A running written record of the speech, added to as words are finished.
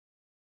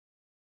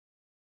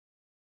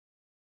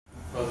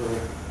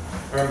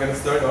I'm going to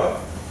start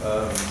off.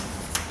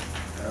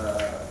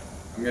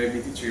 I'm going to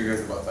be teaching you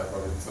guys about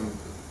typography. Some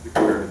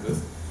people heard of this.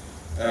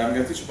 I'm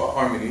going to teach you about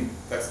harmony,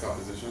 text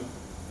composition,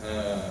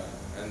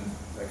 and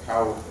like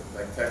how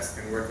like text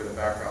can work with a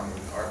background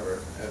with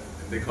artwork, and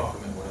they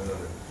complement one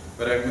another.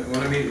 But I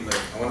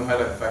want to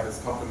highlight the fact that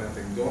it's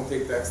complementing. Don't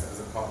take text as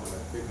a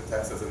complement. Take the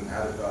text as an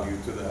added value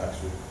to the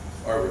actual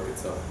artwork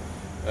itself.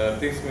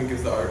 Placement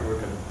gives the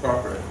artwork a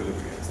proper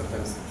equilibrium.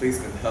 Sometimes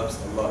placement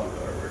helps a lot with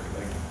the artwork.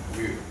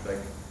 Like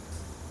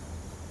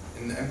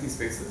in empty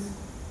spaces,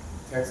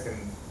 text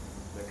can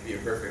be a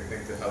perfect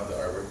thing to help the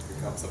artwork to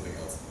become something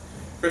else.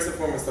 First and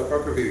foremost,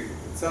 typography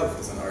itself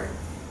is an art.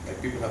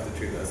 Like people have to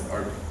treat it as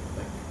art,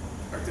 like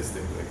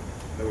artistic. Like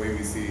the way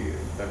we see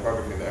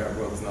typography in the Arab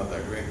world is not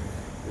that great.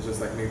 It's just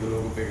like make the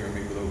logo bigger,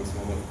 make the logo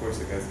smaller. Of course,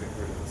 you guys get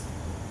heard of this.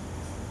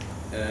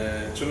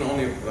 It shouldn't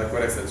only, like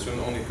what I said, it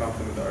shouldn't only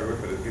complement the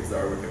artwork, but it gives the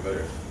artwork a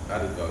better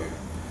added value.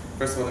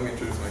 First of all, let me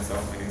introduce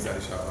myself. My name is Ali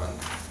Shaban.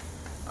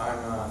 I'm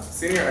a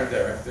senior art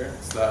director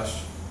 /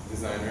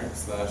 designer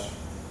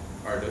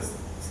 / artist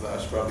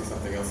 / probably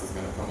something else is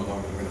going to come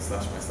along that I'm going to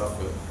slash myself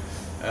with.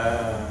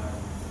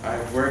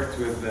 I've worked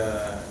with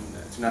an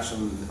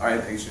international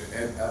art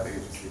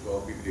agency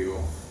called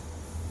BPO.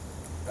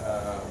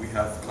 We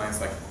have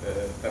clients like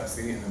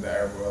Pepsi, and in the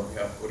Arab world we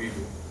have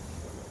Uridu.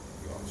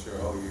 I'm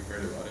sure all of you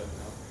heard about it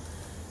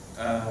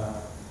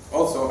now.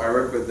 Also, I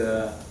work with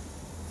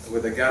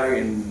a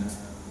gallery in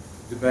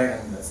Dubai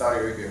and Saudi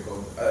Arabia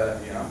called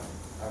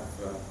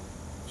I've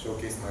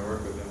showcased my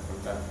work with them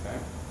from time to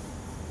time.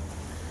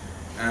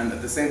 And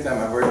at the same time,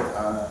 I worked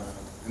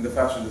in the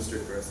fashion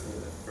district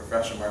for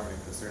fashion marketing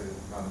for a certain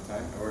amount of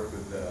time. I worked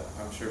with,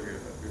 I'm sure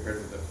we heard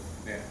of the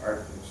art,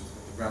 which is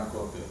the brand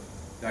called the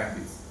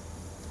Timepiece,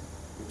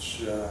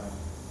 which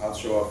I'll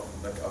show off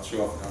now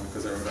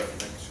because I would like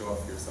to show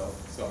off yourself.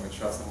 So I'm going to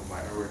show some of my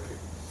artwork here.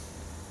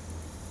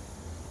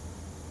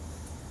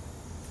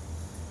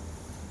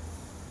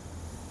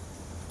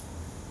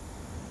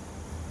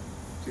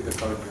 See the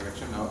color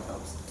correction? Now it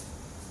helps.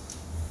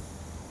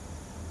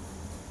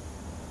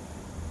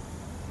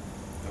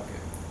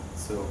 Okay,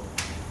 so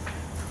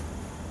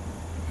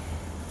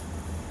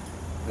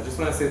I just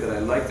want to say that I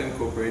like to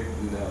incorporate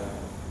the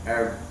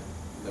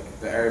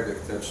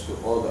Arabic touch to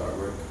all the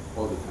artwork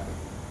all the time.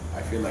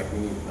 I feel like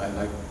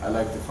I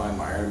like to find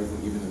my Arabism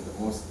even in the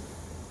most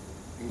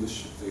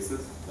English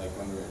places. Like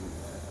when we're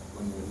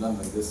in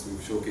London, we've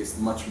showcased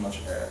much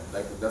Arab.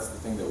 Like that's the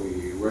thing that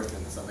we worked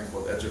in, something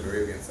called Edge of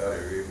Arabia in Saudi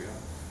Arabia,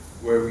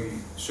 where we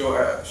show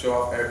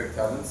off Arabic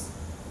talents,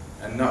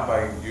 and not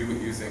by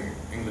using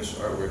English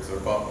artworks or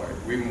pop art.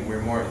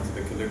 We're more into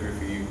the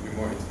calligraphy. We're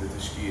more into the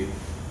tashkil.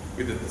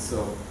 We did this.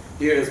 So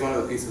here is one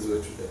of the pieces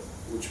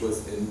which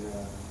was in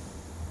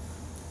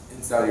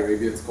Saudi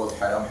Arabia. It's called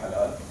Haram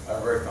Halal. I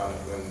worked on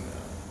it when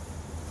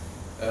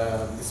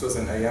this was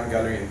an Ayyam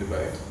gallery in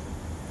Dubai,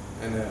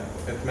 and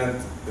it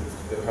meant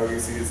that how you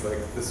see is like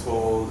this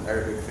whole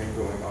Arabic thing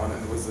going on,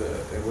 and it was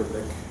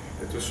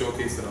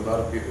showcased in a lot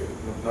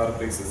of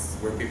places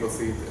where people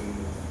see it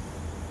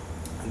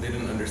and they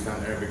didn't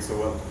understand Arabic so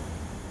well.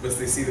 But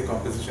they see the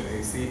composition and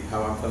you see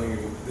how I'm telling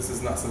you, this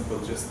is not simple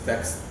just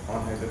text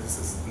on here, that this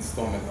is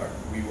installment art.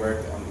 We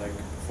worked on like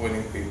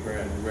foiling paper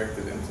and we worked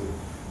it into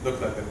look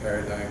like the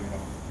paradigm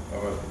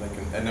of like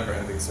a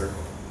never-ending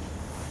circle.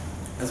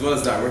 As well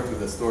as that, I worked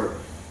with a store.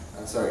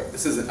 Sorry,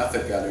 this is an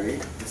Athar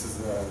gallery. This is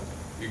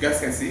you guys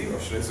can see, or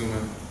should I zoom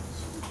in?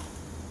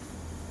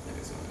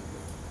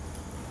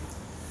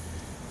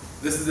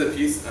 This is a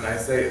piece, and I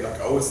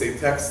always say,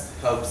 text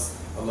helps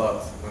a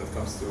lot when it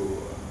comes to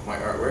my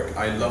artwork.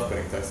 I love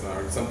putting text in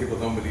artwork. Some people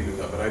don't believe in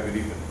that, but I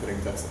believe in putting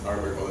text in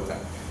artwork all the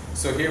time.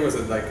 So here was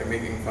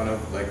making fun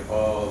of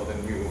all the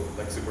new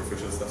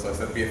superficial stuff. So I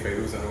said, be a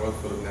Fairuz in a world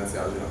full of Nancy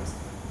Al-Jams.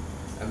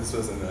 And this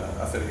was in the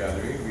Athar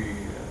gallery.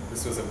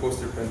 This was a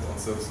poster print on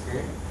silk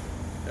screen,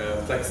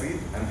 plexi,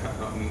 and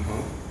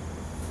hung.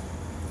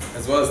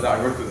 As well as that,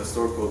 I worked with a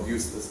store called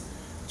Useless.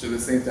 Which at the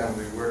same time,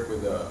 we worked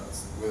with a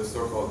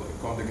store called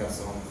Comme des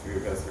Garçons, if you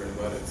guys heard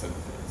about it, some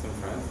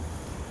friends.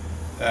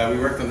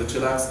 We worked on the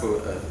chillax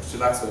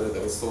sweater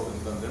that was sold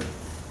in London.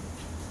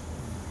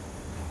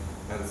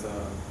 And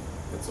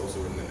it's also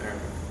written in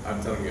Arabic.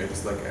 I'm telling you, I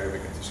just like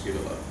Arabic and tashkil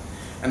a lot.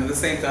 And at the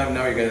same time,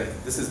 now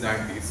this is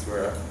Timepiece,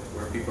 where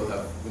people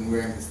have been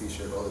wearing this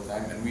t-shirt all the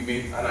time, and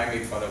I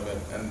made fun of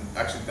it, and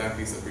actually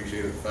Timepiece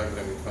appreciated the fact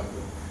that I made fun of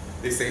it.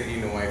 They say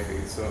Ino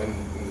wifey, so in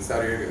the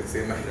Saudi Arabia they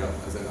say mahram,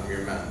 as in I'm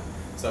your man.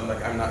 So I'm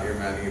like, I'm not your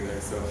man either,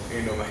 so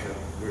Ino mahram,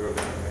 we wrote it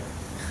that way.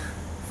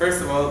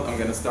 First of all, I'm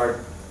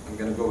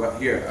gonna go back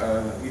here.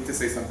 I need to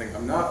say something.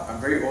 I'm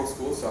very old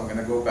school, so I'm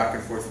gonna go back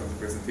and forth from the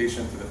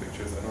presentation to the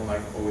pictures. I don't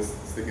like always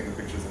sticking the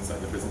pictures inside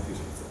the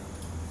presentation itself.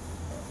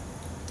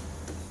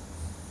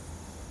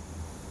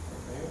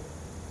 Okay.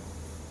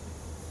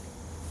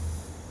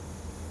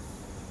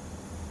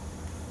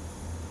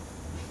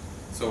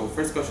 So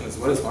first question is,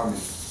 what is harmony?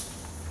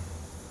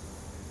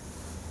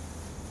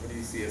 What do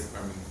you see as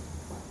harmony?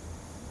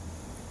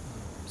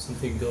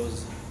 Something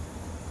goes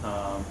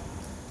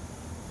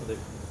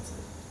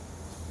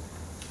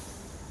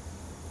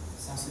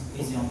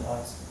and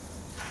eyes.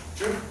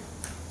 Sure.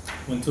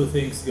 When two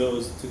things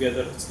goes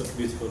together, it's look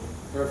beautiful.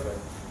 Perfect.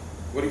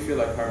 What do you feel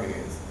like harmony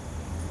is?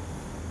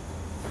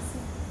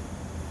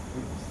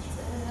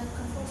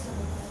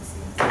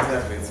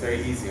 Exactly, it's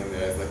very easy on the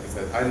eyes, like I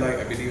said.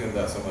 I believe in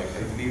that, so like,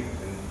 I believe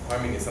in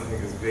harmony is something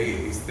that's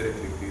very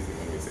aesthetically pleasing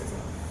when we say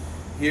something.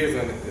 Here's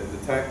when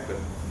the type, but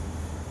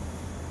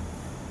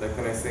like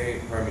when I say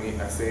harmony,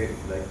 I say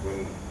like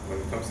when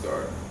it comes to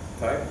art,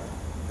 type,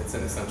 it's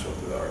an essential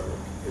to the artwork.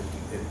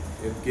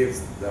 It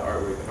gives the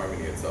artwork the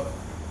harmony itself.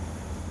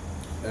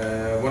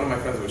 One of my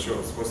friends was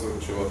supposed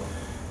to show up.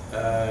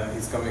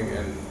 He's coming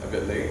in a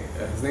bit late.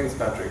 His name is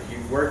Patrick. He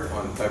worked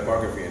on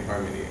typography and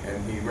harmony,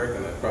 and he worked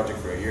on a project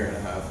for a year and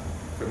a half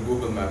from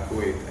Google Map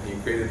Kuwait, and he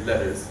created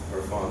letters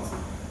or fonts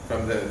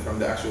from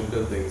the actual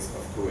buildings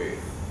of Kuwait.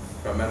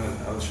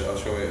 I'll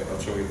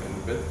show you in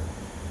a bit.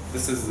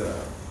 This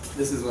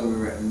is when we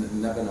were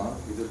in Lebanon.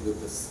 We did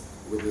with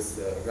this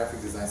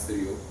graphic design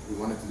studio. We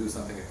wanted to do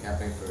something at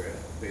camping for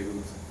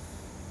Beirut,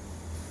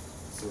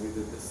 so we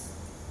did this.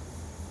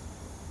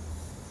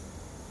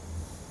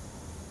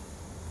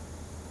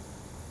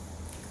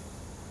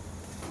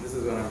 This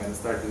is when I'm going to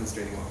start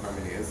demonstrating what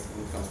harmony is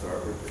when it comes to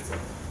artwork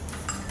itself.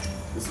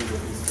 This is a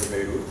piece for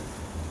Beirut.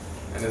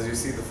 And as you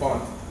see, the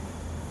font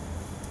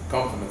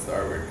complements the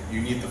artwork. You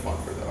need the font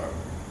for the artwork.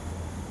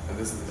 And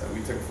this is,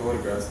 we took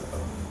photographs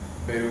of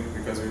Beirut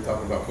because we were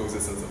talking about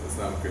coexistence of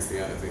Islam and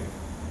Christianity.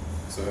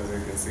 So as you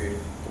can see,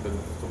 the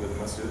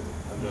Masjid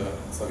and the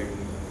Salib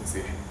and the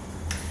Masih.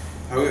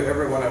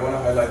 However, what I want to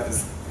highlight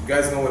is, you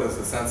guys know what a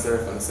sans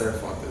serif and a serif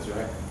font is,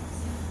 right?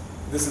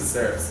 This is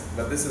serifs,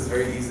 but this is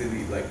very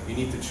easily, like, you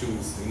need to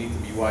choose. You need to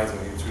be wise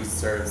when you choose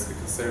serifs,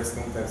 because serifs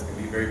sometimes can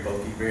be very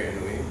bulky, very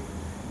annoying,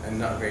 and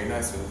not very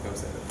nice when it comes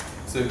to it.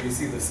 So if you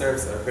see, the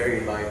serifs are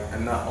very light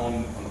and not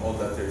on all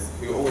letters.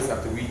 You always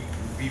have to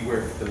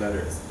rework the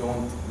letters.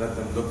 Don't let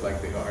them look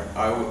like they are.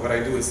 What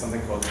I do is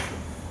something called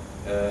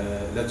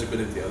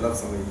legibility. I love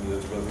something called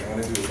legibility.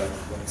 What I do is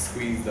like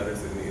squeeze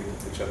letters in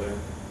each other.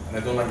 And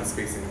I don't like the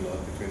spacing a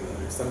lot between the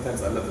letters.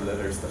 Sometimes I let the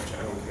letters touch,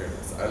 I don't care.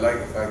 I like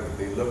the fact that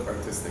they look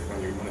artistic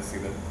when you want to see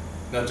them.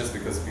 Not just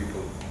because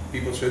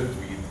people should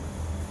read.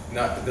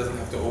 It doesn't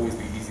have to always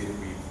be easy to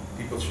read.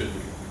 People should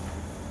read.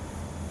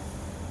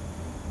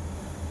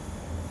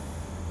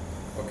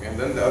 Okay, and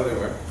then the other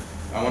way,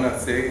 I want to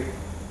say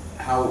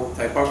how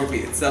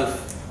typography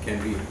itself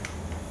can be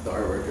the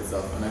artwork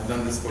itself. And I've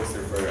done this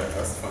poster for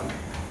us fun.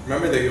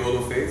 Remember the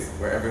YOLO phase,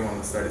 where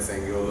everyone started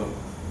saying YOLO,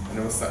 and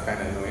it was kind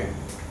of annoying?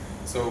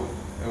 So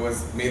it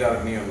was made out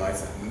of neon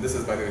lights, and this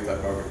is, by the way,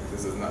 typography.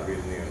 This is not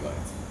real neon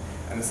lights.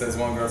 And it says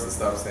one girl to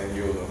stop saying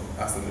YOLO,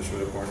 ask them to show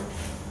the corner.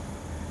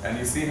 And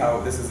you see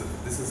how this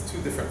is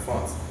two different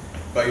fonts,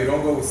 but you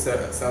don't go with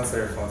sans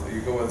serif font.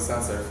 You go with a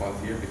sans serif font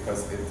here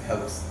because it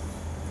helps.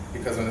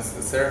 Because when it's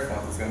a serif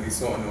font, it's going to be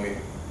so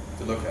annoying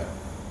to look at,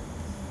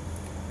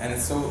 and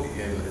it's so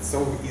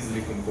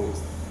easily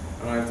composed.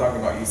 And when I'm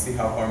talking about, you see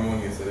how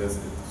harmonious it is.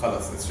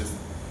 It's just.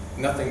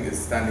 Nothing is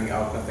standing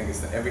out,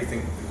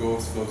 everything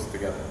flows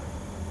together.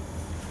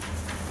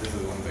 This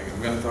is one thing.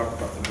 I'm going to talk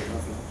about something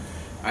else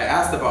now. I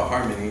asked about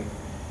harmony,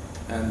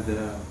 and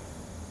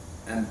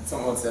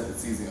someone said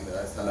it's easy on the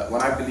eyes.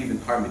 When I believe in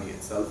harmony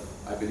itself,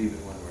 I believe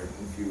in one word.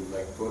 If you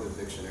like quote a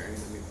dictionary,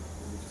 let me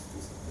just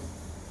do something.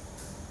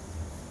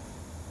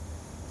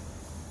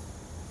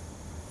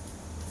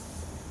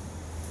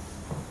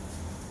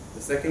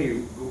 The second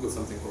you Google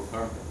something called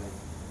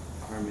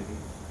harmony,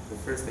 the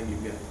first thing you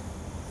get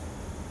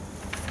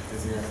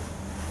is here.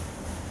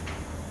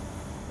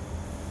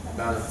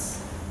 Balance.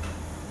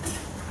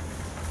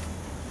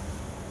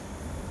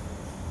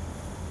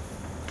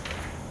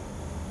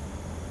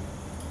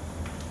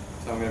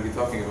 So I'm going to be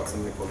talking about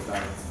something called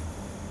balance.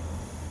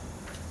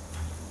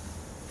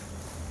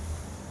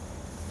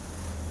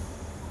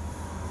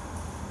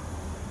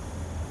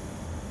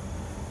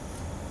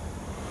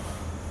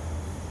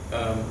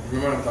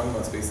 Remember when I'm talking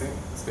about spacing?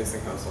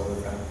 Spacing helps all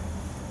the time.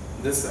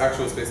 This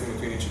actual spacing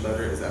between each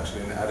letter is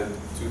actually an added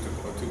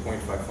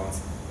 2.5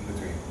 fonts in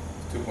between.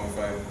 2.5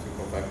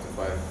 to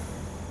 5.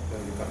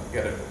 Then you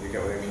get it. You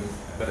get what I mean.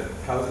 But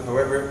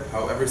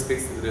however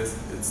spaced it is,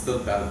 it's still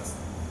balanced.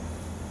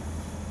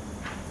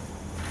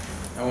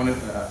 I want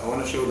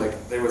to show,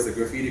 like, there was a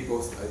graffiti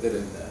post I did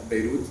in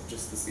Beirut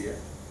just this year,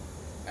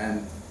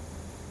 and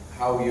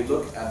how you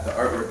look at the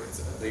artwork,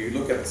 you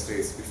look at the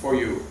space before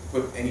you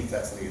put any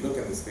text, and you look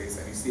at the space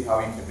and you see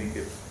how you can make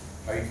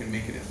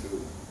it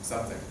into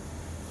something.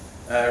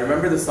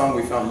 Remember the song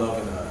 "We Found Love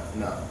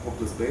in a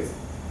Hopeless Place"?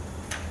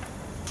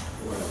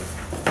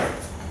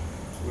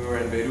 We were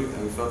in Beirut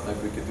and we felt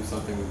like we could do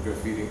something with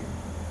graffiti,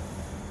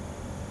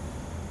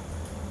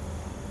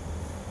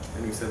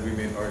 and we said we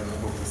made art in a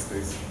hopeless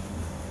space.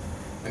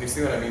 And you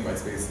see what I mean by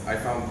space. I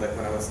found that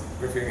when I was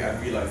graffitiing, I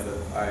realized that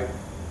I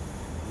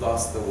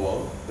lost the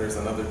wall. There's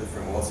another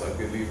different wall, so I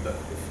believe that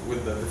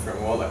with the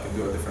different wall, I can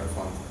do a different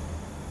font.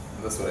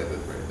 And that's what I did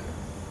right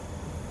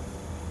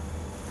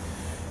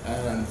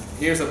there. And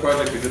here's a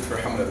project we did for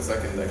Hamra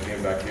II that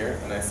came back here.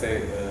 And I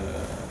say,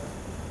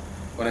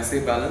 when I say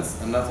balance,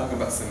 I'm not talking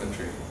about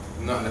symmetry.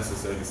 not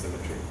necessarily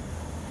symmetry.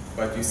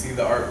 But you see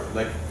the art,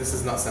 like this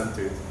is not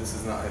centered, this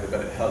is not,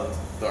 but it held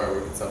the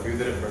artwork itself. We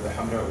did it for the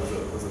Hamra,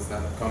 was a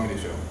stand-up comedy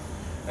show.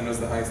 And it was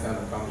the high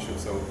stand-up comedy show.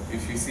 So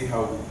if you see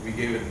how we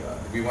gave it,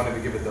 we wanted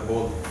to give it the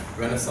whole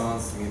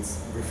Renaissance meets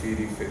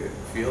graffiti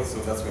feel, so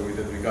that's what we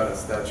did. We got a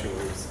statue,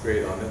 it was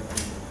great on it.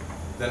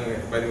 Then we,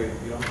 by the way,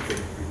 you don't have to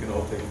take, you can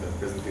all take the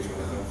presentation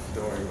with us,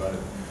 don't worry about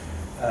it.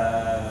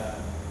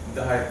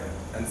 The height,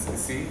 and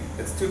see,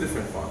 it's two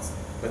different fonts,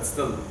 but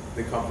still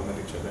they complement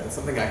each other. And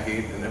something I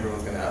hate, and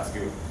everyone's gonna ask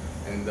you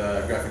in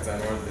the graphic design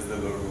world, is the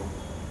logo.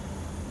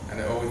 And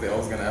they're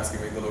always gonna ask you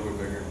make the logo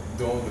bigger.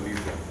 Don't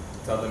believe them.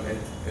 Tell them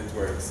it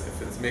works.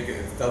 If it's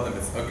tell them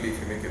it's ugly if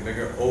you make it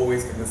bigger.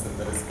 Always convince them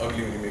that it's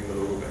ugly when you make the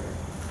logo bigger.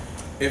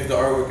 If the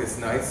artwork is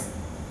nice,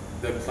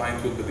 the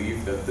client will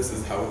believe that this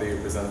is how they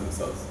represent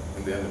themselves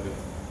in the end of it.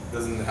 It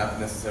doesn't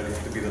necessarily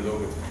have to be the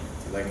logo.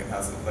 Like it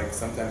has, like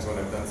sometimes when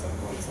I've done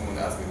something, when someone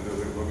asks me to do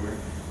the logo,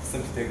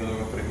 simply take the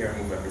logo, put it here,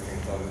 move everything,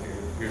 and tell them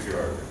here's your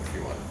artwork if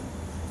you want.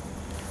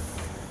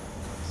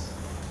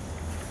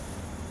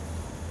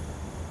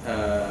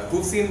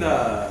 Who've seen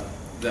the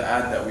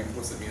ad that we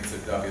posted me in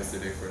Sirdab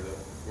yesterday for the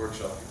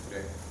workshop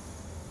today?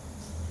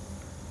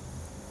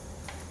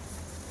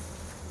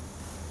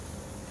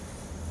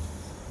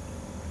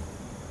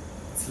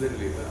 It's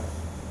literally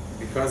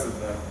because of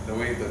the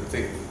way the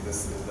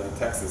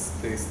text is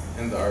placed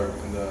in the art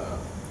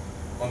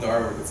on the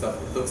artwork itself.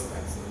 It looks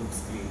nice. It looks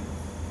clean.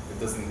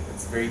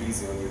 It's very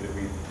easy on you to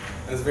read,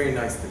 and it's very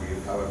nice to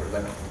read. However,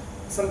 like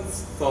some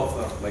thoughts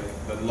of like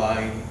the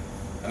line,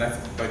 and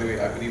by the way,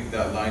 I believe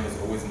that line is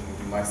always in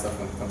my stuff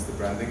when it comes to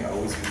branding. I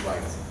always use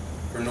lines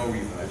for no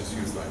reason. I just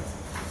use lines.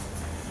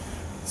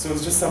 So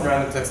it's just some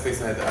random text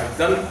space I had. I've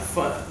done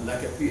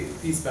like a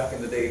piece back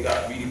in the day. It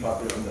got really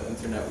popular on the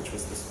internet, which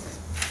was this one.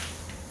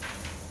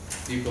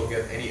 People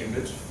get any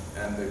image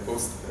and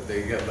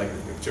they get like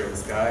a picture of the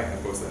sky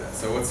and post it.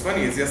 So what's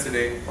funny is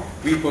yesterday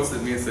we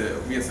posted, me and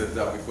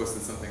Sirdab, we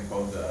posted something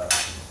called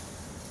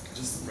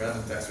just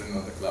random text written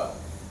on the cloud.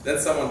 Then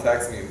someone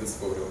tags me in this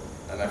photo,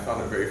 and I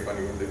found it very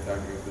funny when they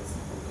tagged me with this.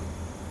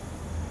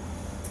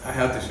 I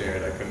had to share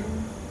it. I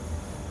couldn't.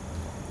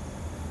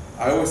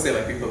 I always say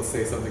like people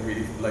say something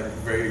really like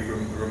very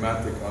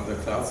romantic on the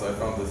cloud, so I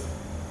found this.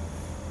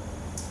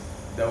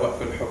 Dawat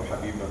kul hub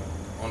habiba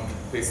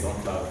placed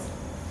on clouds.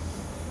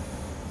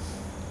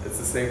 It's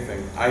the same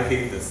thing. I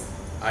hate this.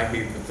 I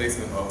hate the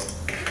placement of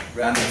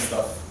random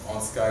stuff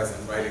on skies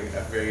and writing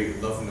a very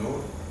love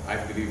note. I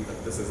believe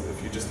that this is,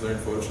 if you just learn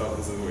Photoshop,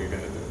 this is what you're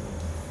gonna do.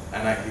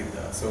 And I hate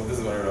that. So this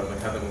is what I wrote, like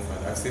had the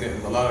movement. I've seen it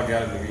in a lot of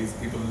galleries.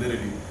 People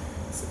literally,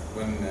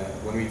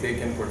 when we take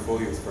in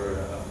portfolios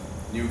for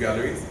new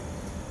galleries,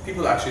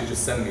 people actually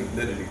just send me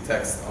literally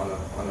text on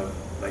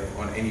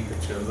any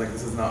picture. I was like,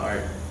 this is not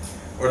art.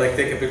 Or like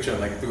take a picture and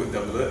like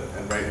double it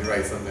and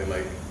write something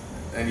like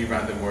any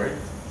random word.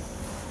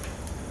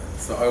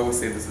 So I always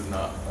say this is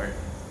not art.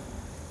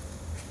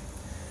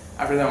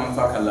 After that, I want to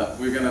talk a lot.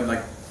 We're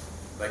gonna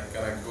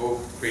gonna go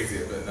crazy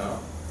a bit now,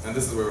 and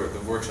this is where the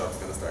workshop's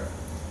gonna start.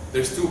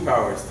 There's two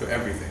powers to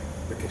everything.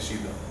 The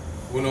kashida.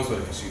 Who knows what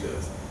a kashida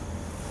is?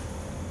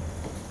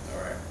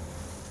 All right.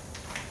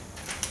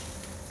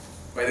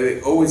 By the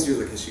way, always use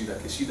a kashida.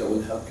 Kashida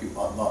will help you a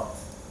lot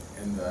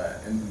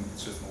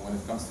just when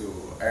it comes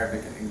to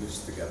Arabic and English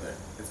together.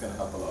 It's gonna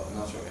help a lot, and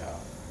I'll show you how.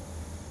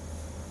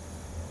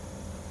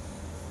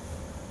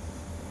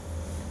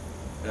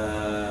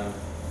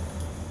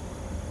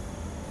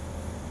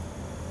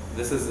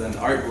 This is an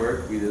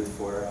artwork we did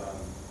for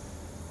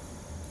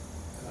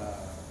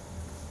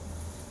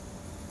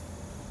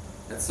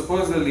it's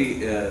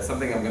supposedly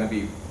something I'm going to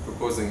be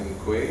proposing in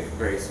Kuwait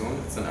very soon.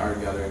 It's an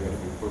art gallery I'm going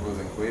to be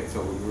proposing in Kuwait.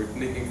 So we were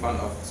making fun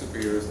of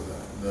superheroes of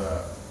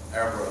the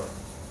Arab world.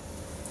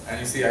 And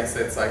you see I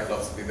said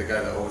Cyclops, the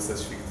guy that always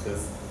says Sheikh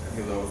Qiz. And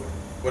he's always,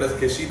 what is a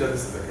kashida?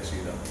 This is a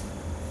kashida.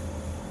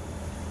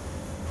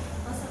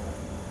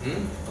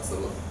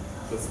 Asaba.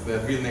 That's the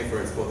real name for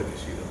it is called the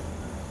kashida.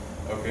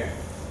 Okay?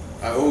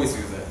 I always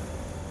use it.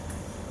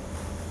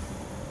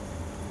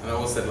 And I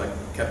always said like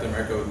Captain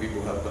America would be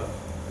Buhabba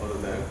all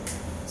the time.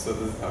 So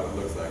this is how it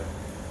looks like.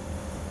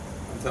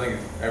 I'm telling you,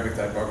 Arabic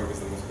typography is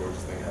the most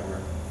gorgeous thing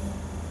ever.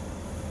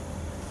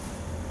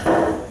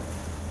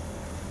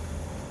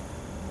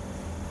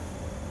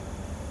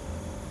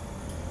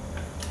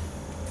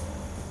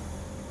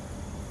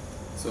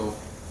 So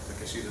the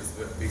kashida is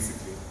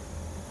basically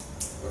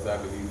what I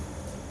believe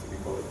to be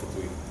called a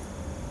tatweet.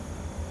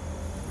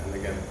 And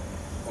again,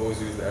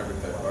 always use the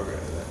Arabic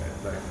typography.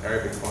 Like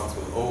Arabic fonts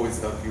will always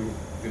help you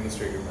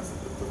demonstrate your message.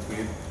 The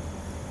tatweet,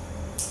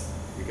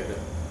 you get it.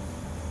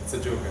 It's a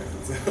joke, guys.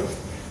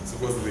 It's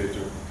supposedly a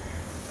joke.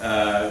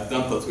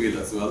 Done tatweet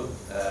as well.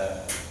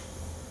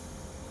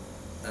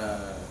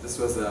 This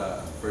was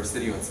for a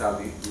studio in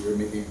Saudi. We were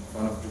making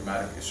fun of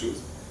dramatic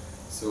issues.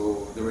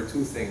 So there were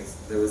two things.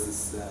 There was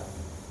this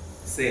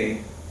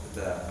saying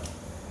that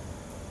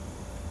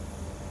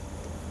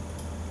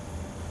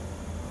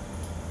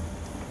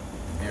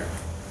here.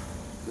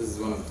 This is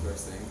one of the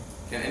first things.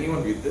 Can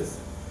anyone read this?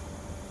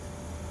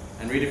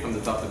 And read it from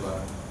the top to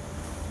bottom.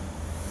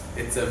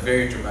 It's a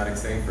very dramatic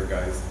saying for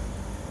guys.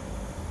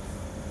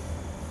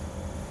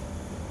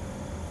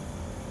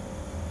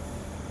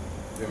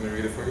 Do you want me to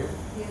read it for you?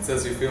 Yeah. It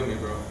says, "You feel me,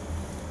 bro.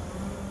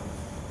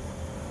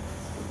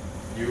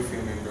 You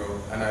feel me, bro."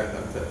 And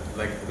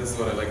like, this is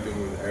what I like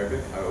doing with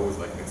Arabic. I always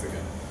like mixing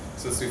it.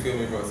 So "you feel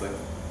me, bro" is like.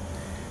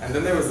 And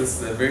then there was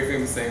this very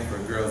famous saying for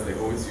girls. They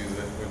always use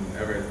it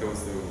whenever it goes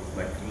to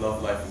like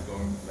love life is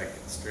going like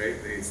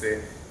straight. They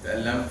say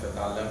 "تألمت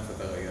فتعلمت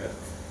فتغيرت."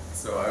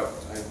 So I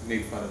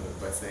made fun of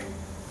it by saying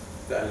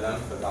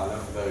 "تألمت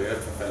فتعلمت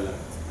فتغيرت تفلمت."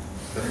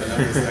 Tefallam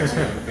is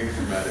actually something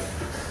dramatic.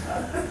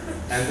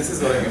 And this is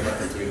what I mean by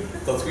Tatweel.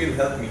 Tatweel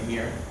helped me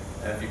here.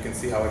 If you can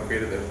see how I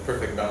created a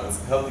perfect balance,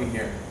 it helped me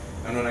here.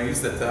 And when I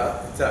use the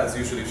ta is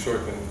usually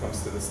short when it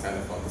comes to this kind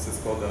of font. This is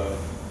called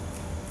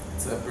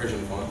it's a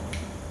Persian font.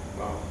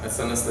 Wow, it's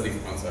a Nastali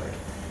font, sorry,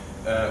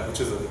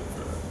 which is a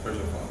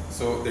Persian font.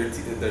 So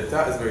their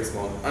ta is very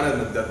small.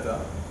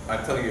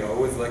 I'm telling you, I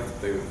always like to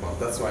play with font.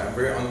 That's why I'm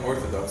very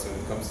unorthodox when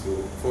it comes to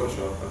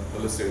Photoshop and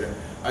Illustrator.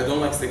 I don't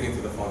like sticking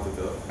to the font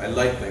until I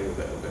like playing with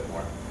it a bit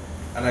more.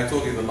 And I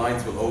told you the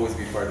lines will always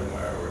be part of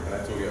my artwork, and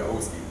I told you I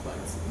always keep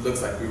lines. It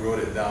looks like we wrote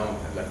it down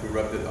and like we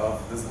rubbed it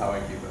off. This is how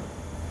I keep it.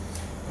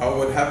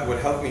 What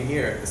helped me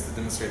here is to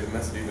demonstrate the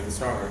message even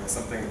stronger. It's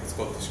something it's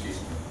called tashkil.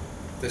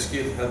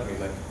 Tashkil helped me,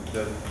 like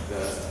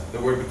the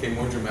word became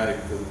more dramatic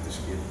because of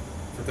tashkil.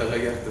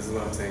 Fataghayyar, this is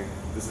what I'm saying.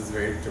 This is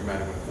very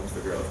dramatic when it comes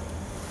to girls.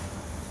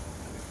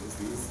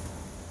 These.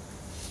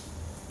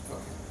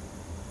 Okay.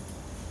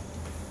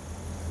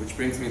 Which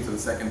brings me to the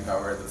second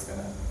power that's going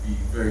to be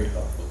very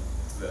helpful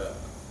to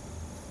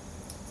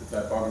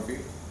typography,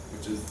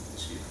 which is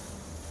tashkil.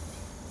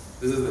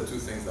 This is the two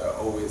things that I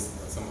always,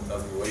 when someone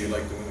tells me what you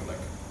like doing, I'm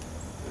like,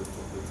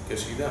 the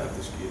kashida and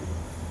tashkil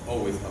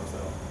always helps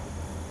out.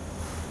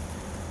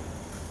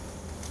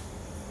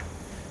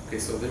 Okay,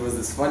 so there was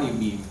this funny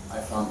meme I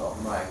found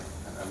online,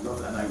 and I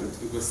loved it, and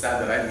it was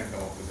sad that I didn't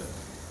come up with it.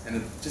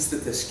 And just the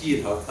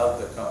tashkil, how it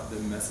helped the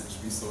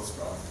message be so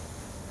strong.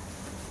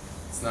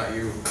 It's not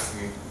you, it's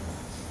me.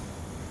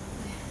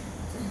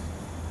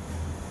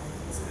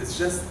 It's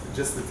just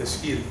the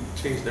tashkil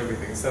changed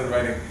everything. Instead of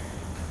writing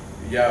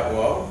ya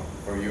waw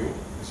for you,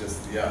 it's just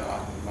ya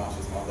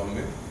ma'ashis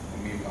ma'dammi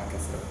and mim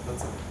ma'kasra.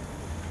 That's it.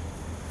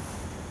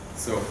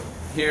 So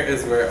here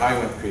is where I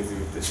went crazy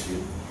with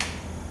tashkil.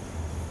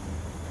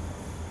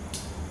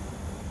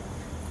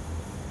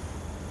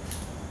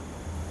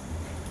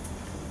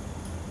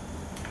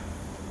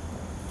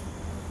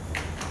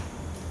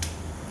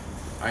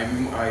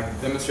 I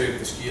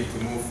demonstrated tashkil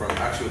to move from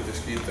actual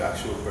tashkil to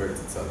actual birds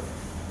itself.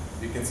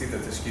 You can see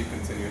that tashkil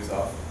continues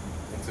off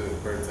into the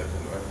bird section,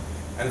 right?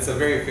 And it's a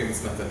very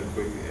famous method in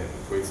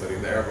Kuwait, sorry.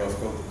 The Arab was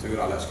called Tuyur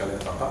ala ashkal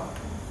al-taqa.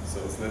 So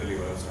it's literally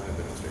what I was trying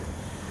to demonstrate.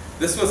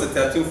 This was a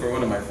tattoo for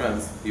one of my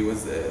friends. He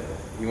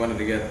wanted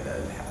to get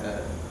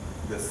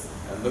this,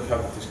 and look how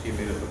the tashkil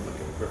made it look like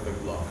a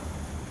perfect block.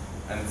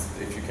 And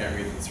if you can't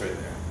read it, it's right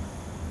there.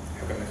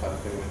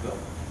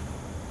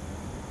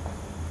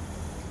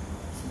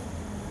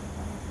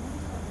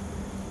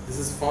 This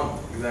is fun,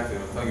 exactly.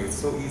 I'm telling you,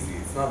 it's so easy.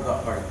 It's not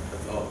that hard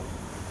at all.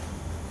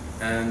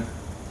 And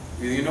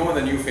you know when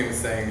the new famous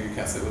saying, "You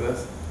can't sit with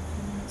us"?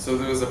 So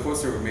there was a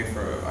poster I made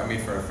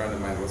for a friend of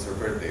mine. It was her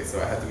birthday,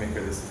 so I had to make her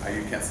this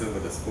 "You can't sit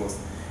with us" post.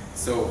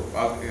 So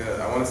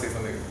I want to say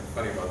something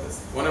funny about this.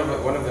 One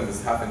of them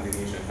is half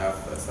Indonesian, half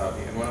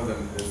Saudi, and one of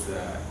them is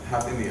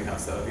half Indian,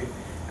 half Saudi.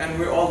 And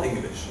we're all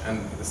English,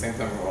 and at the same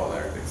time we're all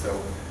Arabic. So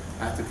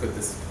I had to put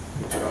this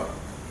picture up.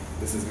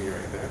 This is me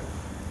right there.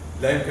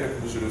 لا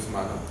يمكنكم الجلوس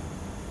معنا.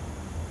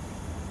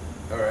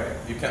 Alright,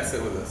 you can't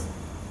sit with us.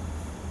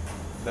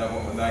 The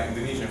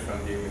Indonesian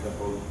friend gave me the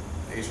whole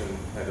Asian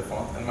header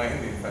font, and my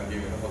Indian friend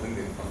gave me the whole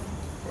Indian font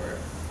for it.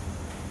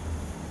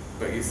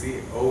 But you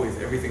see, always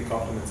everything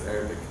complements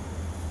Arabic.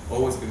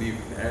 Always believe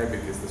in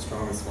Arabic is the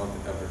strongest font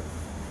ever.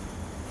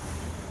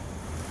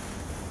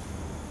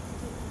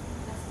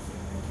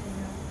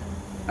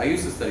 I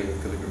used to study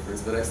with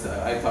calligraphers, but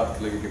I taught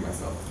calligraphy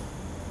myself.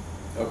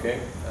 Okay,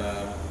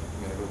 I'm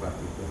going to go back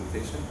to the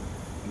presentation.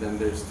 And then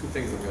there's two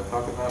things I'm going to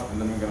talk about, and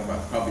then I'm going to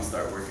probably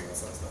start working on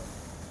some stuff.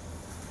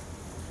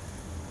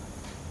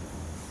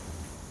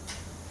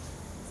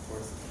 Of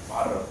course,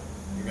 Arab.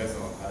 You guys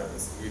know what Arab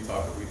is. We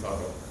talk.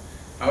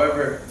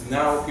 However,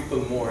 now people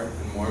more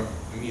and more,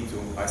 me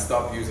too, I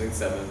stopped using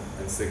 7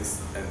 and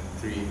 6 and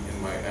 3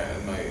 in my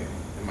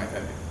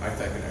typing. I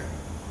type in Arabic.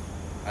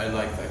 I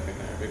like typing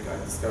in Arabic.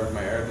 I discovered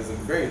my Arabism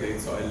very late,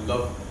 so I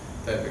love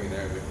typing in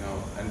Arabic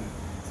now. And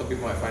some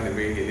people might find it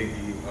very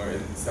hiligi, or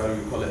in Saudi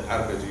we call it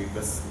Arabaji,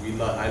 but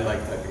I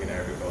like typing in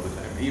Arabic all the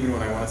time. Even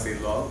when I want to say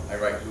lol, I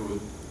write lul.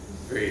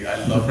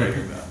 I love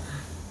writing that.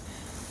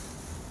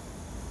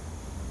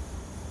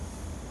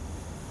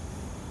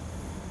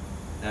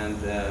 And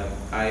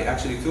I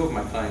actually, two of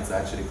my clients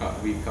actually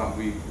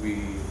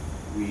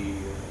we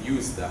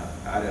use the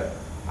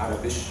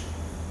Arabish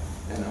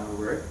in our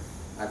work.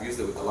 I've used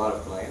it with a lot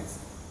of clients.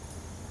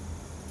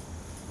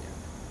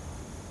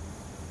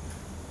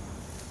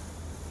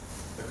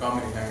 The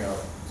comedy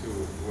hangout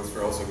too was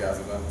for also Gaz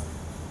event.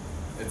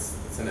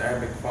 it's an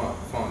Arabic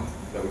font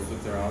that we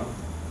flipped around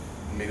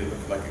and made it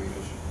look like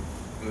English.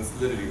 And it's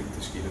literally with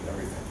tashkil and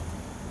everything.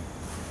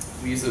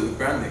 We use it with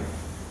branding.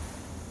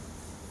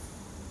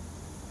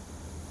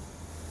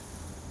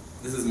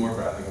 This is more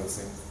branding of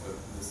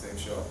the same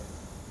show.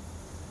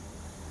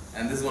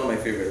 And this is one of my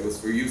favorite. It was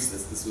for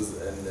Useless. This was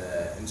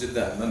in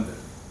Jeddah, in London.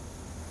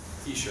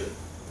 T-shirt.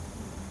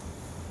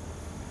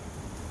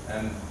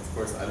 And of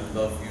course, I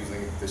love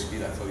using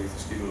tashkil. I told you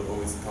tashkil will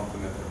always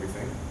complement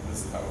everything.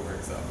 This is how it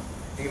works out.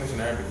 English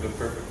and Arabic look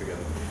perfect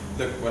together.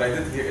 Look, what I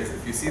did here is,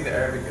 if you see the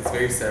Arabic, it's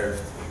very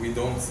serifed. We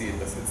don't see it,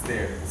 but it's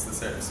there. It's the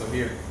serif. So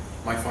here,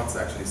 my font's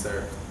actually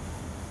serifed.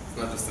 It's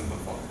not just simple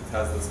font. It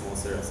has the small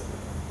serifs in it.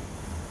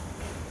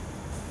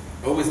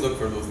 Always look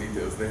for those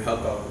details. They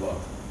help out a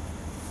lot.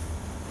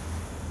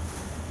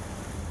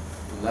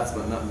 And last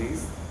but not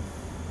least,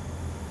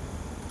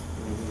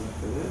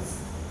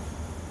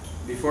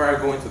 before I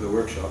go into the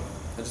workshop,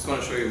 I just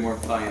want to show you more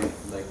client,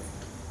 like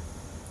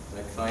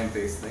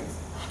client-based things.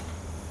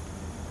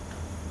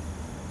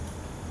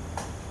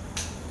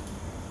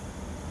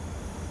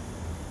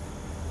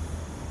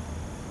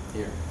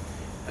 Here.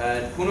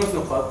 And who knows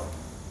Nuqat?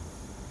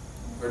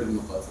 Heard of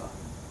Nuqat,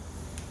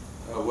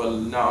 huh? Well,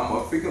 now I'm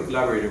a frequent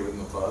collaborator with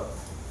Nuqat.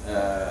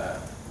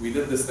 We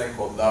did this thing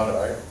called Loud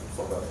Art.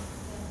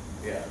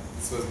 Yeah,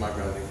 this was my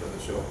branding for the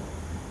show.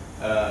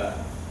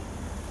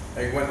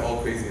 I went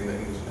all crazy in the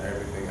English and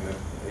Arabic thing, and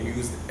I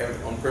used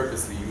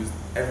purposely used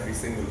every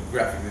single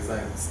graphic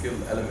design skill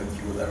element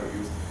you will ever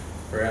use.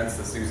 For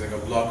instance, using a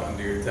block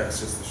under your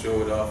text just to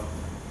show it off.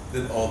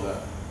 Did all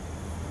that.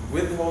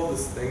 With all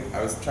this thing,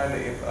 I was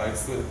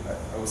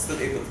still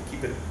able to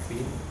keep it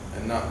clean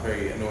and not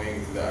very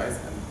annoying to the eyes.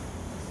 And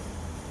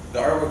the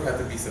artwork had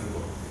to be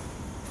simple.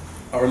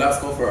 Our last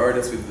call for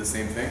artists, we did the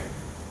same thing.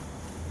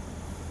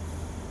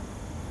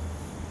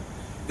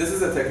 This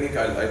is a technique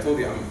I told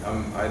you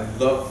I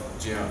love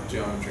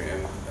geometry,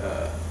 and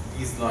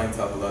these lines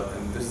help a lot.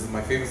 And this is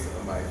my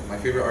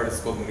favorite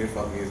artist called Munir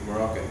Fatmi. He's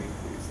Moroccan.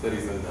 He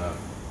studies in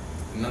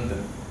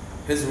London.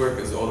 His work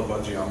is all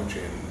about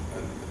geometry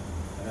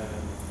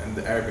and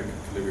the Arabic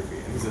calligraphy,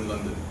 and he's in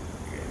London.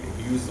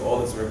 He used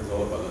all his work is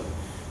all about London.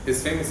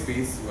 His famous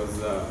piece was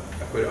a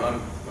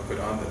Quran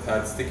that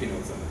had sticky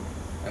notes in it,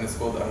 and it's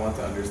called "I Want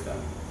to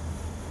Understand."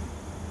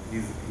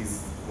 He's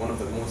one of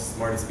the most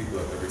smartest people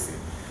I've ever seen.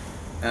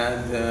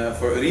 And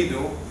for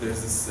Uridu,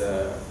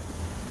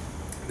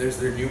 there's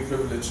their new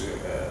privilege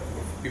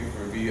people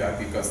for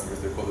VIP customers.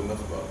 They're called a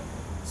Nukhba.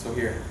 So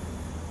here,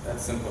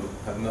 that's simple.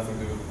 Had nothing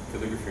to do with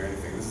calligraphy or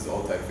anything. This is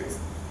all typeface.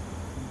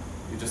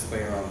 You just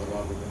play around a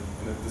lot with it,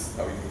 and this is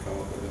how you can come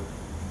up with it.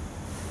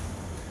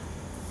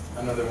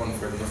 Another one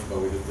for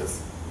Nukhba, we did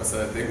this. But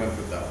they went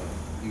with that one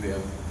in the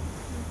end.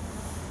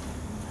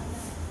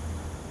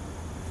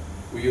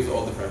 We use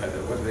all different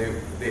headers.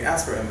 They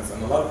ask for elements,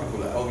 and a lot of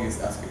people always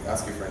ask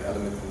you for an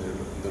element in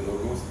the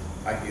logos.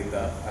 I hate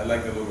that. I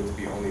like the logo to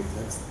be only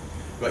text.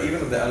 But even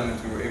with the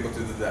element, we were able to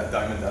do that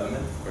diamond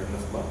element for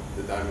Nukhba,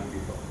 the diamond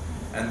people.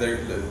 And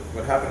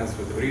what happened is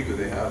with Uridu,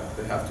 they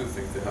have two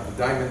things. They have a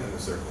diamond and a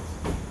circle.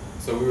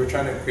 So we were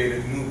trying to create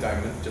a new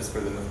diamond just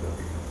for the Nukhba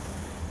people.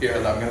 Here,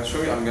 I'm going to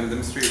show you. I'm going to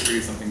demonstrate for you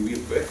something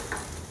real quick,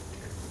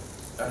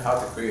 and how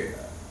to create,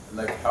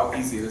 how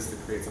easy it is to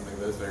create something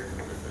that is very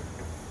calligraphic.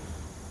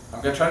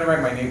 I'm going to try to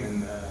write my name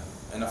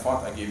in a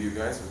font I gave you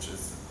guys, which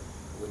is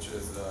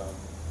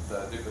the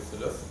Dip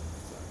Thuluth.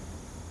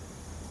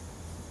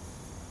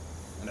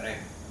 And Ain.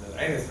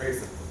 The Ain is very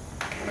simple,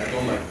 and I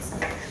don't like this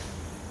name.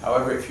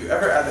 However, if you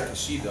ever add a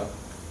kashida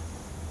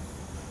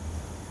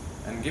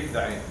and give the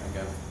Ain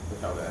again,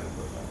 look how the end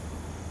looks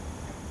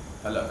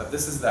like. But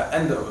this is the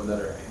end of a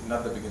letter,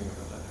 not the beginning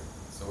of the letter.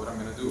 So what I'm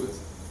going to do is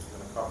I'm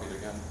going to copy it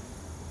again.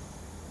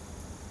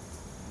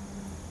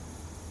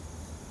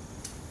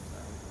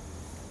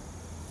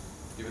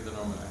 Give it the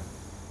normal line.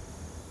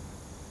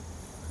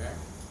 Okay.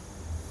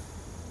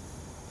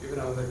 Give it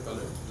another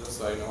color, just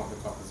so I know the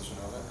composition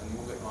of it, and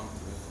move it on to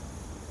it.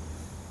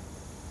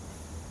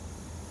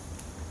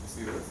 You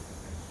see this?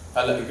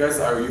 You guys,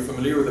 are you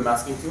familiar with the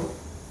masking tool?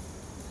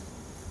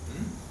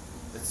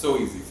 It's so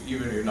easy,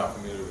 even if you're not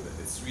familiar with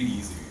it. It's really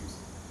easy to use.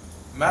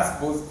 Mask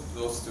both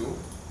those two.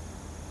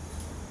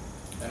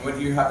 And what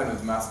you happen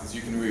with mask is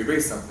you can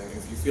erase something.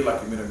 If you feel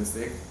like you made a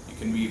mistake, you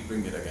can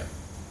bring it again.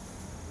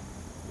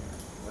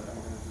 What I'm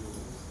going to do is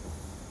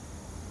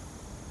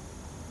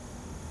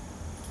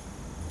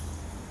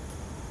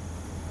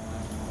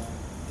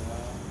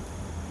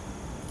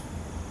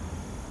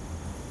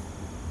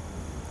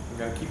I'm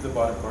going to keep the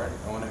bottom part.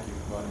 I want to keep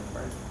the bottom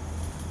part.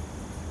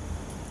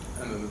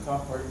 And then the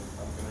top part,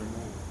 I'm going to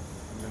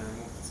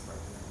remove this part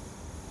here.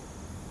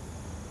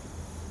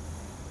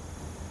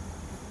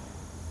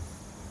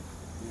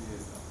 Easy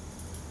as that.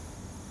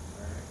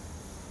 Alright.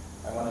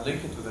 I want to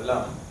link it to the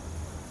lam.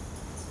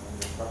 So I'm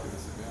going to copy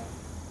this again.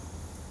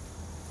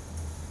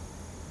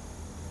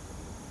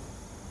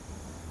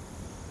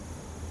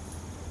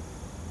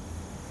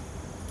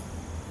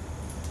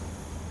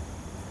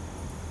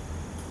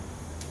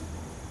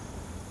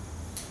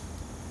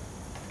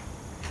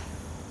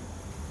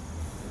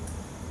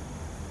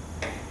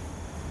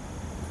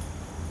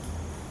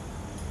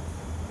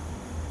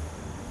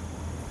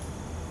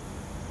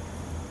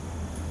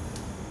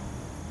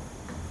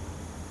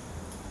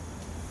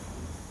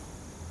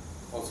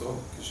 Also,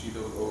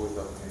 Kashida will always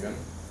help me again.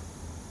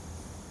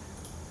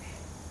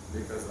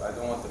 Because I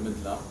don't want the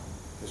mid lamp.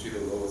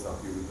 Kashida will always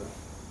help you with that.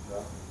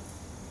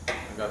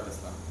 I got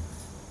this lamp.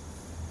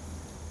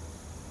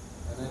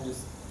 And then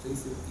just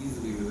place it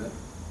easily with it.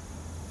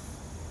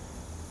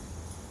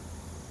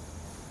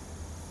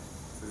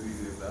 It's as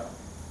easy as that.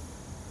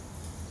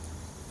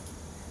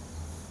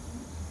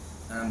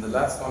 And the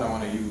last one I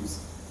want to use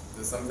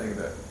is something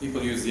that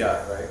people use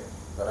Yak, right?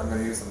 But I'm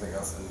going to use something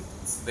else, and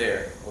it's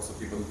there. Also,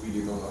 people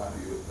really don't know how to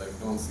use it, like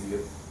don't see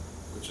it,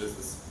 which is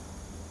this.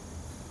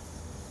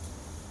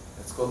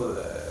 It's called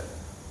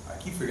I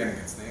keep forgetting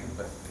its name,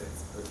 but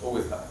it's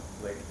always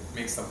like it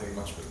makes something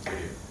much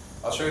prettier.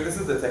 I'll show you. This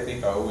is the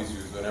technique I always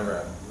use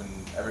whenever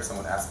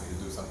someone asks me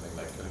to do something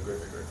like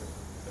calligraphic or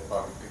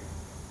typography.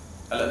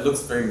 And it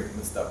looks very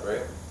messed up,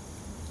 right?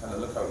 And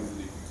look how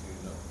easily you can clean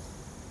it up.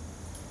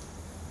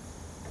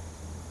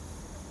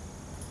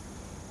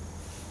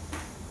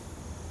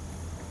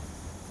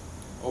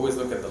 Always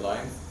look at the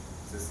lines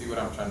to see what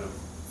I'm trying to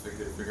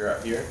figure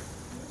out here.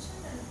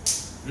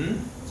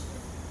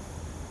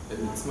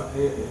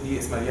 هي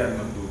اسمها الياء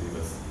الممدودة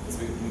بس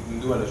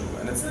ممدوها لجوا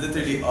and it's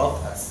literally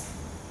alt S.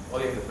 All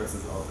you have to press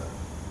is alt S.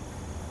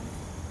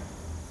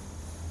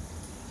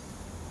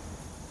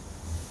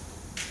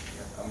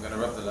 Yeah, I'm gonna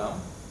rub the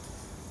lamp.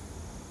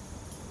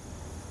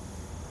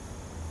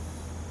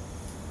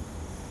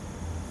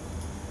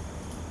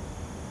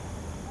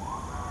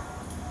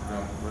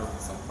 Rub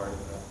some part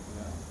of that.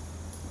 Yeah.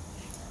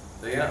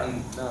 The yeah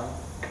and now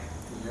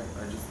here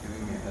are just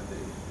giving me a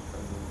headache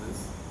because of this.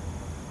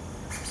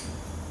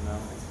 No,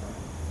 it's fine.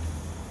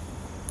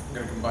 I'm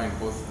going to combine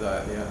both the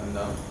yeah and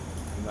down.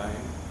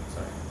 Combine.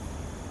 Sorry.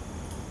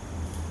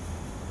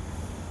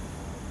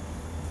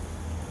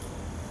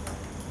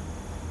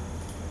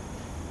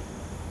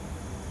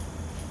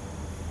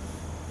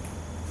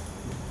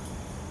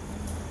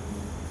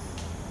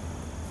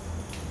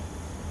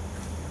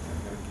 I'm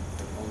going to keep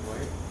it all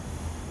white.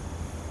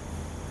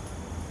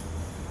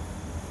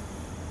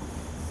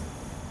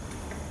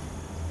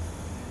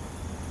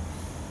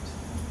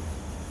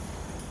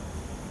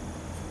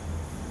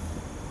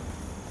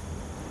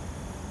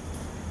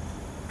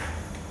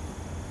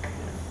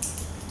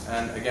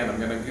 And again, I'm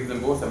going to give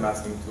them both a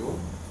masking tool.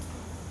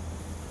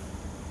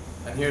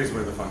 And here's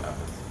where the fun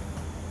happens.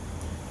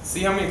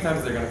 See how many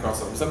times they're going to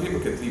cross over. Some people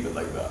could leave it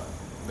like that.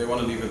 They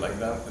want to leave it like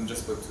that and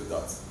just put two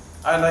dots.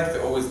 I like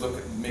to always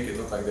make it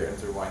look like they're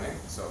intertwining.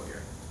 So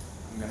here,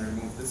 I'm going to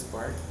remove this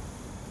part.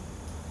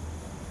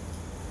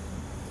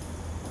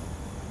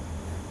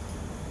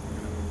 I'm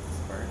going to remove this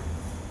part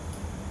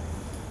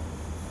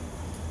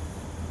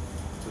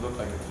to look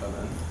like it fell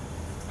in.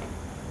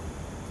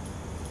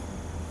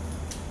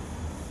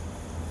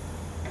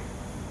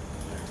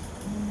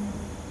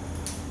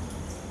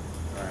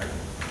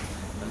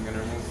 I'm going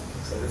to remove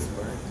this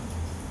part.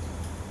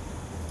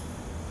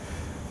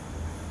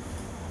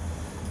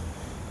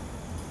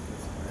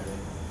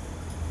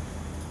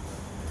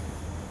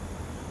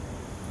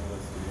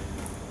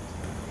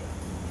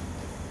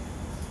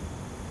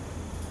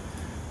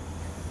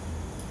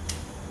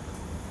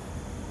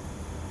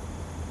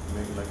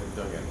 Make it like a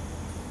dug in.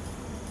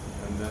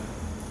 And then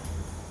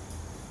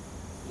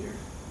here.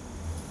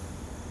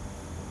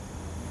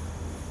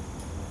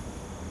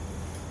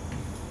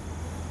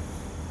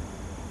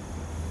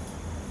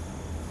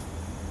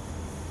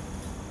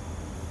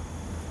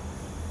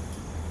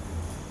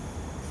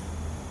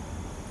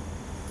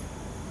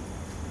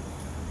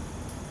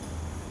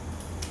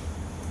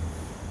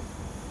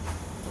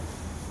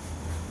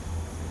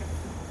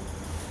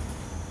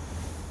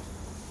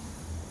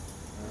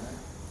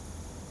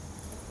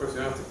 Of course,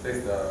 you don't have to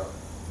place the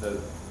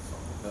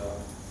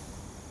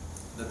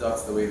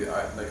dots the way that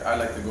I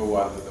like to go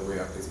wild with the way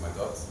I place my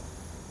dots.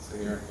 So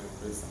here I'm going to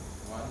place them.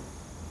 1,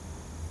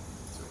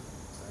 2,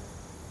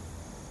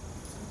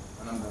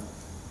 3, and I'm done.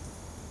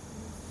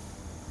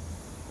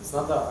 It's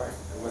not that hard.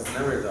 It was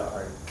never that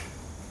hard.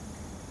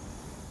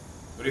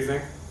 What do you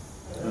think?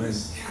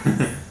 Nice.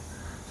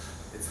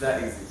 It's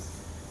that easy.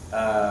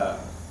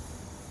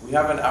 We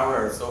have an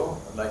hour or so.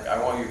 Like,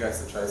 I want you guys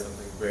to try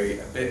something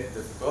a bit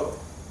difficult,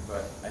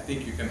 but I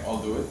think you can all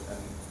do it, and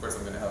of course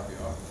I'm going to help you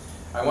out.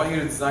 I want you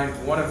to design,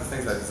 one of the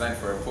things I designed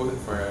for a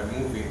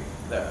movie,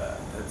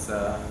 it's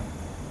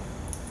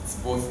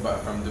both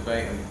from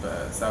Dubai and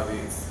Saudi.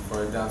 It's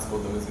for a dance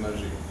called the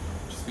Mizmarji,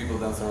 which is people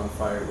dance around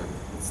fire with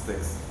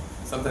sticks.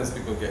 Sometimes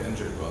people get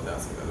injured while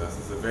dancing that dance.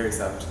 It's a very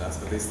savage dance,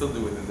 but they still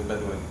do it in the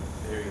Bedouin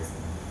areas.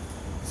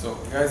 So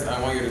guys, I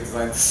want you to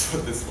design this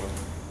one.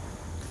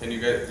 Do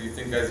you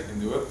think guys you can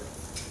do it?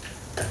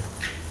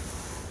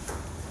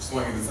 Just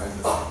want you to design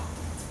this one.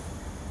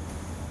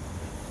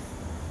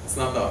 It's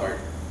not that hard,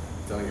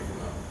 I'm telling you from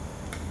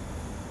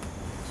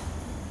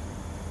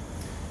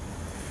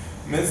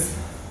now.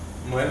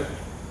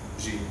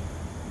 Mizmarji.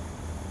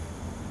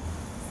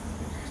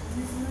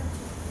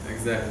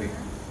 Exactly.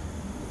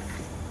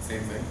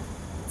 Same thing.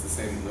 It's the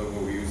same logo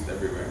we used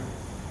everywhere.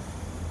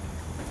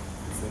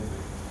 Same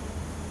thing.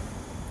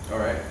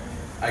 Alright.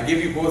 I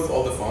gave you both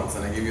all the fonts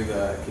and I gave you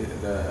the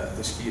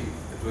tashkil.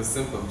 It was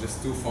simple,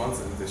 just 2 fonts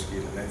and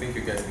tashkil, and I think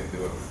you guys can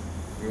do it.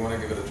 You want to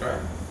give it a try?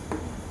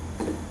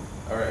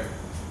 All right,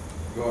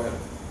 go ahead.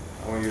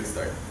 I want you to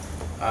start.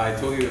 I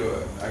told you,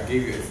 I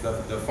gave you, it's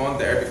the font,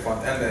 the Arabic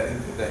font,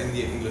 and the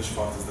Indian English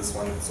font is this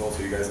one. It's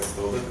also, you guys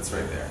installed it, it's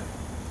right there.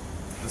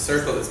 The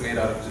circle is made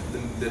out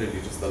of literally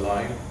just a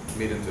line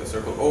made into a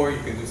circle, or you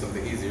can do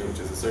something easier, which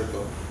is a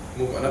circle.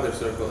 Move another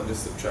circle and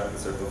just subtract the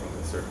circle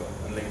from the circle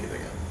and link it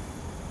again.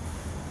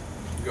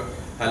 Go.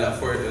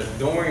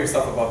 Don't worry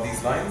yourself about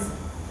these lines.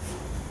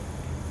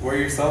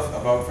 Worry yourself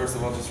about, first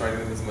of all, just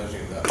writing this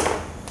majim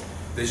down.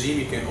 The jim,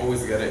 you can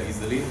always get it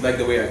easily, like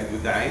the way I did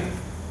with the ain.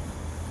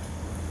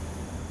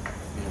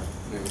 Yeah,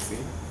 let me see.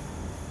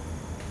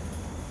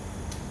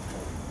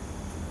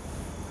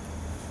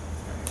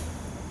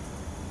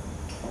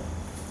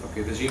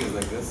 Okay, the jim is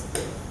like this.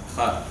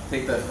 Kha.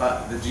 Take the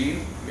kha, the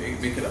jim,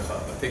 make it a kha.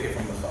 Take it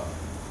from the kha.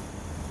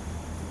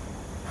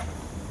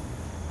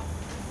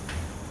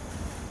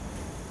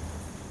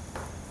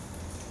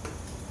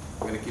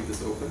 I'm going to keep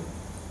this open.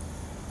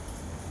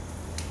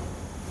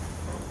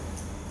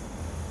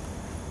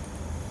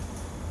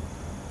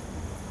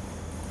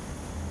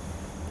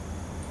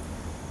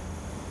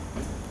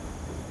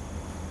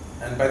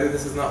 And by the way,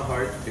 this is not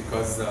hard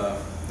because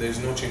there's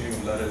no changing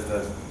of letters.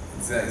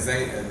 The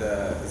zain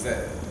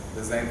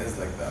is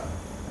like that.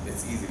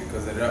 It's easy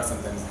because the ra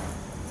sometimes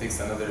takes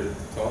another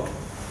tone.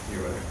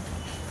 You're right.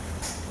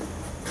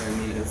 I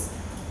mean, it's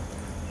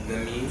the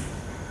meme,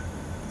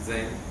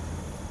 zain.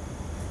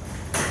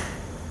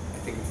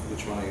 I think it's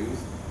which one I use.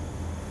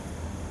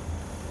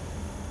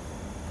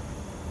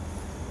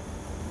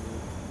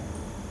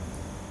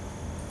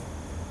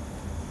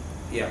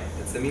 Yeah,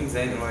 it's the meme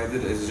zain, and what I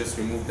did is just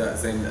remove that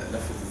zain left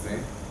with the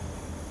zain.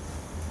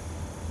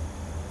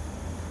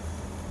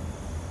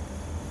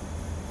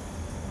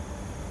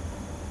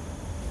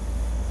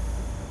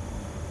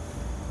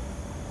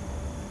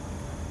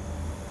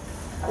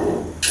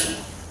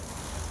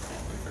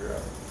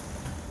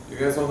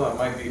 You guys hold on,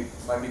 might be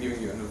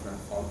giving you a different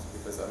font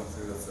because I don't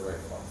think that's the right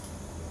font.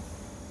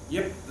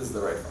 Yep, this is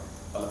the right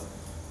font.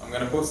 I'm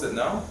gonna post it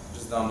now,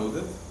 just download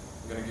it.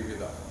 I'm gonna give you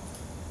that.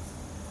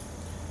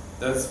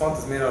 This font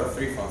is made out of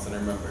 3 fonts, and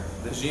remember,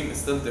 the jim is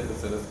still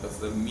difficult because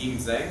the meme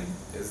zain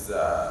is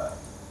a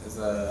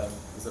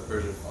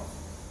Persian font.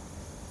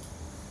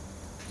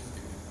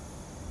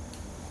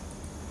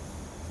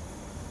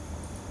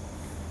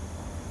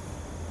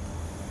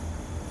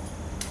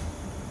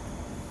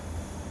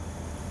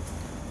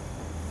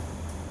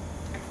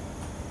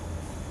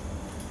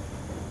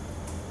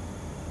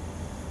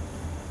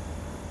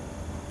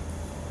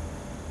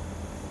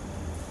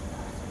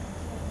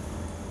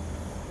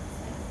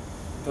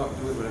 Don't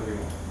do it whatever you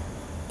want.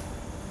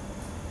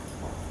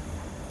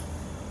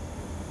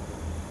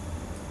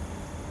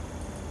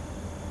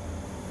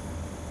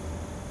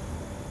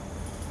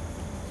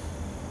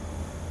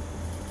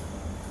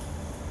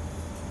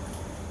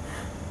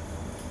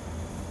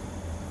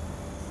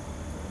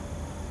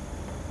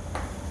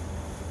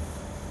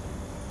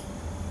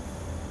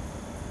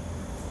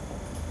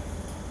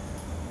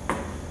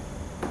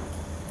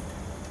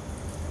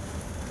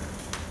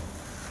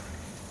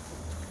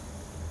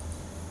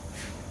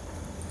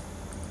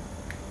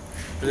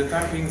 For the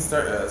time being,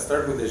 start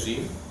with the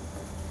jim,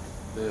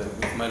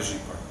 with marji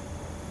part,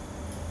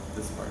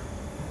 this part.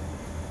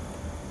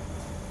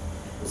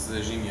 This is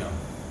the jim yam.